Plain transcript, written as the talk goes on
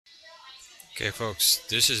Okay, folks,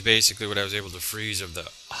 this is basically what I was able to freeze of the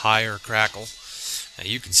higher crackle. Now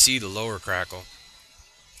you can see the lower crackle,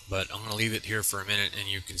 but I'm going to leave it here for a minute and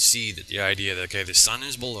you can see that the idea that, okay, the sun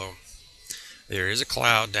is below. There is a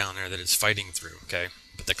cloud down there that it's fighting through, okay?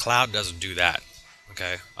 But the cloud doesn't do that,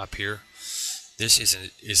 okay? Up here, this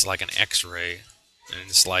is like an X-ray, and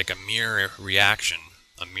it's like a mirror reaction.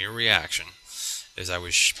 A mirror reaction, as I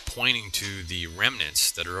was pointing to the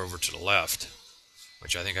remnants that are over to the left,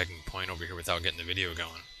 which I think I can point over here without getting the video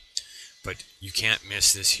going. But you can't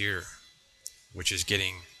miss this here, which is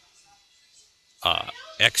getting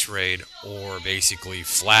X-rayed or basically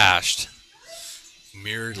flashed,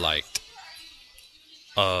 mirrored light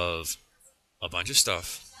of a bunch of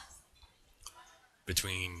stuff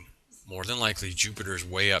between, more than likely, Jupiter's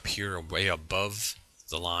way up here, way above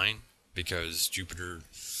the line, because Jupiter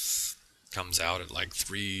comes out at like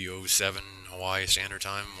 3:07 Hawaii Standard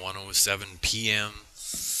Time, 1:07 p.m.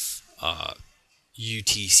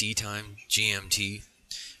 UTC time, GMT,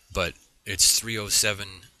 but it's 3:07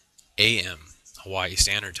 a.m. Hawaii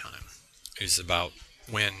Standard Time is about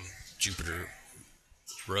when Jupiter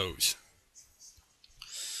rose.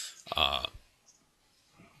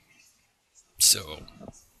 So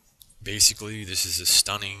basically, this is a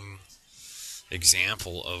stunning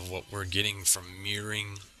example of what we're getting from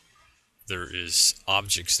mirroring. There is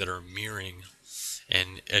objects that are mirroring,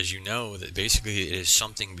 and as you know, that basically it is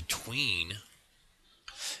something between,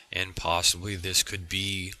 and possibly this could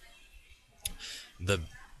be the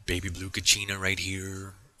baby blue kachina right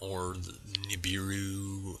here, or the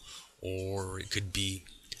Nibiru, or it could be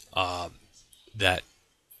that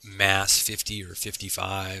mass 50 or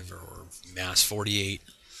 55 or mass 48.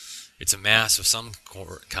 It's a mass of some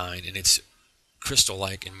kind, and it's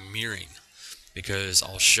crystal-like and mirroring, because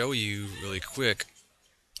I'll show you really quick.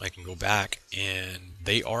 I can go back, and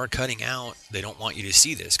they are cutting out. They don't want you to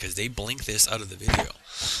see this because they blink this out of the video.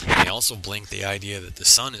 They also blink the idea that the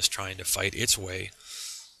sun is trying to fight its way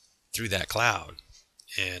through that cloud.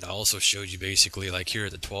 And I also showed you basically, like here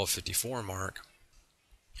at the 1254 mark,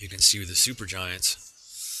 you can see the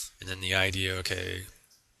supergiants. And then the idea, okay,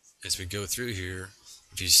 as we go through here,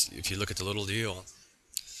 if you look at the little deal,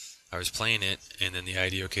 I was playing it, and then the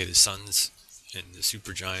idea, okay, the sun's and the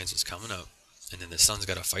supergiants is coming up, and then the sun's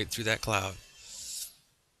got to fight through that cloud,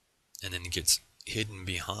 and then it gets hidden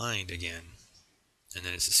behind again, and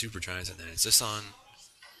then it's the supergiants, and then it's the sun,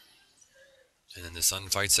 and then the sun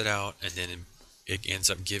fights it out, and then it ends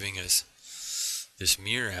up giving us this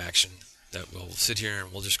mirror action that we'll sit here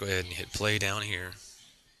and we'll just go ahead and hit play down here.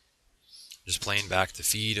 Just playing back the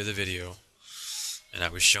feed of the video, and I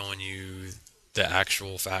was showing you the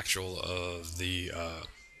actual factual of the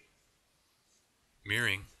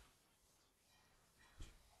mirroring.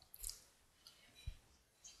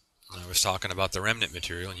 I was talking about the remnant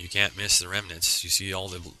material, and you can't miss the remnants. You see all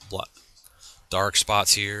the dark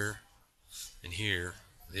spots here and here.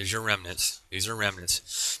 These are remnants. These are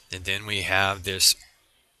remnants. And then we have this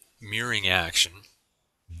mirroring action.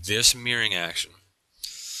 This mirroring action.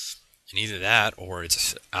 And either that or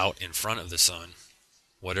it's out in front of the sun.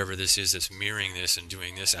 Whatever this is that's mirroring this and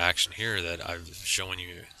doing this action here that I was showing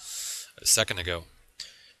you a second ago.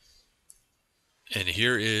 And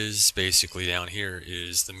here is basically, down here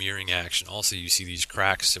is the mirroring action. Also, you see these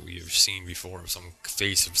cracks that we've seen before of some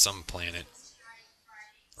face of some planet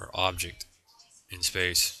or object in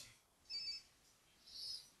space.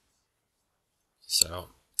 So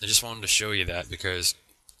I just wanted to show you that because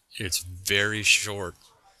it's very short.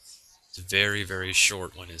 It's very, very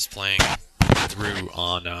short when it's playing through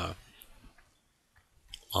on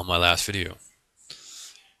my last video.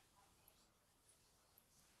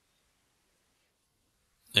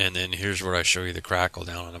 And then here's where I show you the crackle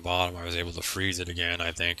down on the bottom. I was able to freeze it again,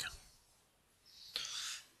 I think.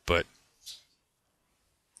 But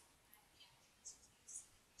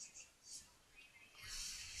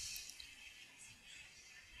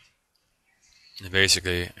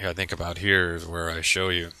basically, I think about here is where I show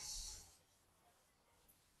you.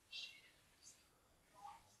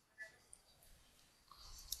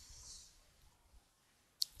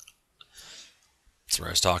 That's where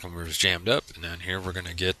I was talking where it was jammed up, and then here we're going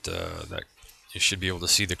to get that. You should be able to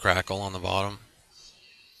see the crackle on the bottom,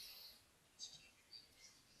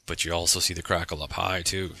 but you also see the crackle up high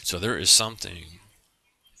too. So there is something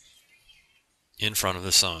in front of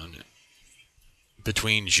the sun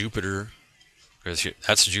between Jupiter, because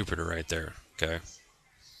that's Jupiter right there, okay?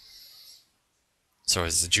 So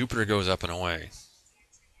as the Jupiter goes up and away,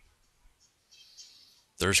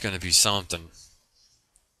 there's going to be something.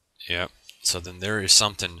 Yep. So then there is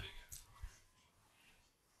something.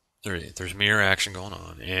 There's mirror action going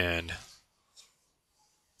on, and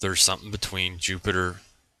there's something between Jupiter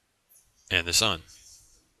and the sun,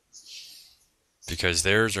 because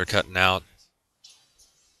theirs are cutting out.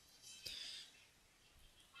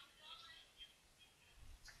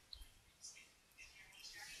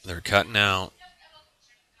 They're cutting out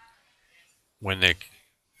when they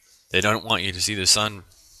don't want you to see the sun.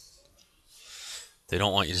 They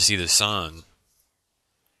don't want you to see the sun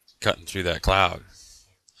cutting through that cloud.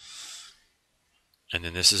 And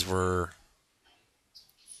then this is where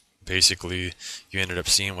basically you ended up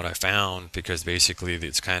seeing what I found, because basically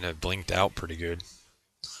it's kind of blinked out pretty good.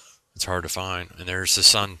 It's hard to find. And there's the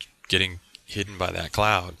sun getting hidden by that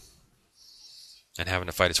cloud and having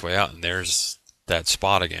to fight its way out. And there's that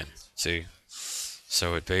spot again. See?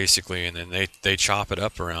 So it basically, and then they chop it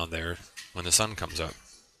up around there when the sun comes up.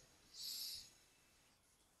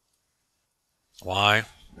 Why?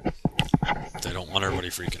 They don't want everybody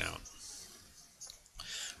freaking out.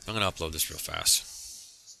 I'm going to upload this real fast.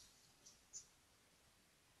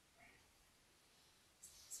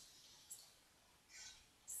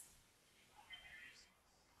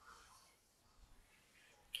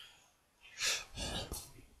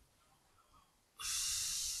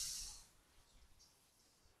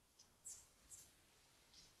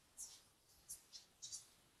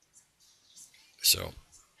 So